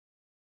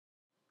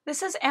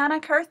This is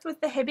Anna Kurth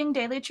with the Hibbing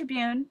Daily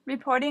Tribune,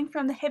 reporting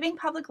from the Hibbing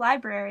Public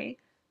Library,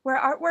 where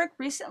artwork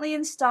recently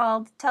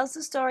installed tells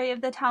the story of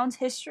the town's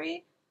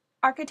history,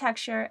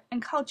 architecture, and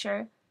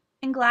culture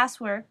in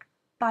glasswork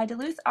by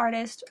Duluth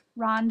artist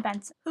Ron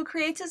Benson, who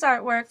creates his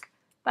artwork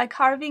by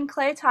carving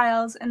clay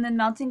tiles and then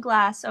melting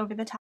glass over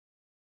the top.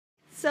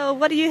 So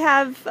what do you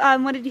have,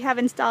 what did you have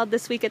installed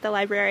this week at the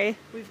library?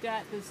 We've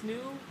got this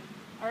new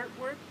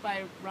artwork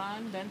by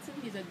Ron Benson.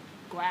 He's a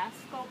glass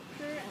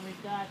sculptor, and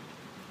we've got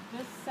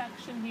this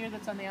section here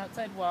that's on the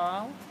outside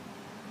wall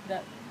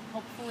that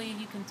hopefully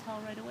you can tell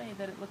right away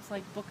that it looks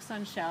like books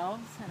on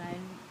shelves, and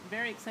I'm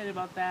very excited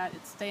about that.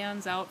 It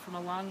stands out from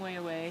a long way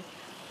away.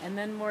 And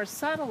then more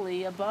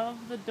subtly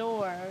above the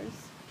doors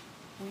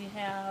we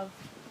have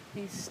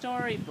these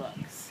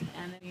storybooks,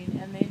 and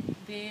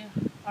they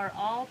are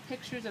all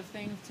pictures of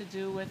things to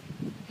do with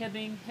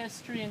Hibbing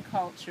history and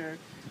culture.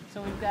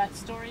 So we've got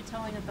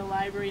storytelling at the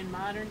library in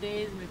modern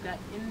days, and we've got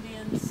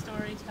Indian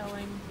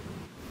storytelling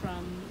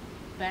from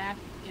back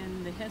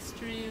in the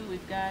history.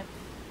 We've got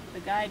the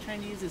guy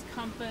trying to use his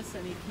compass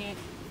and he can't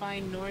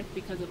find north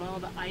because of all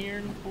the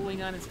iron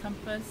pulling on his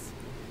compass.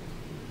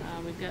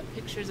 We've got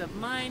pictures of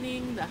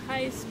mining, the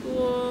high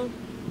school,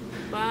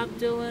 Bob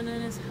Dylan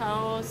in his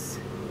house,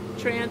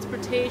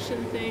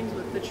 transportation things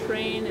with the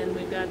train, and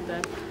we've got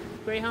the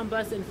Greyhound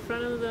bus in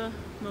front of the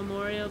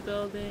memorial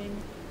building,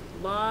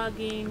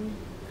 logging,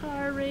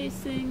 car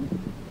racing,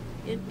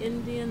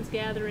 Indians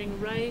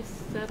gathering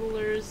rice,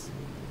 settlers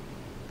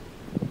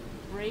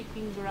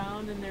breaking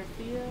ground in their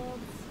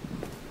fields,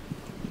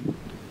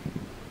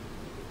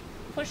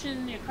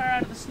 pushing your car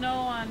out of the snow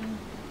on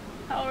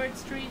Howard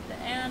Street, the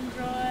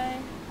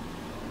Android,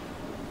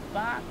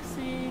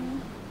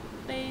 boxing,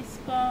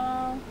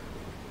 baseball.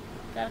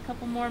 Got a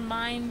couple more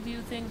mine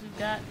view things. We've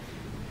got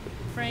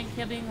Frank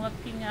Hibbing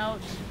looking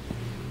out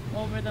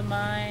over the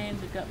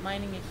mines. We've got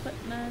mining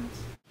equipment.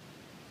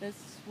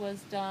 This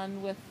was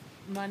done with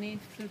money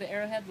through the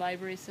Arrowhead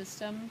Library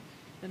System,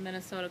 the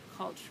Minnesota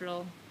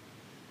Cultural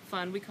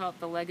Fund. We call it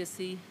the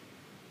Legacy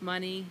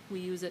money. We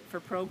use it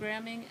for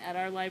programming at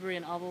our library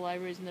and all the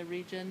libraries in the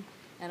region,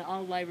 and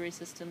all library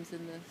systems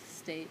in the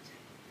state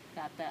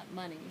got that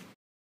money.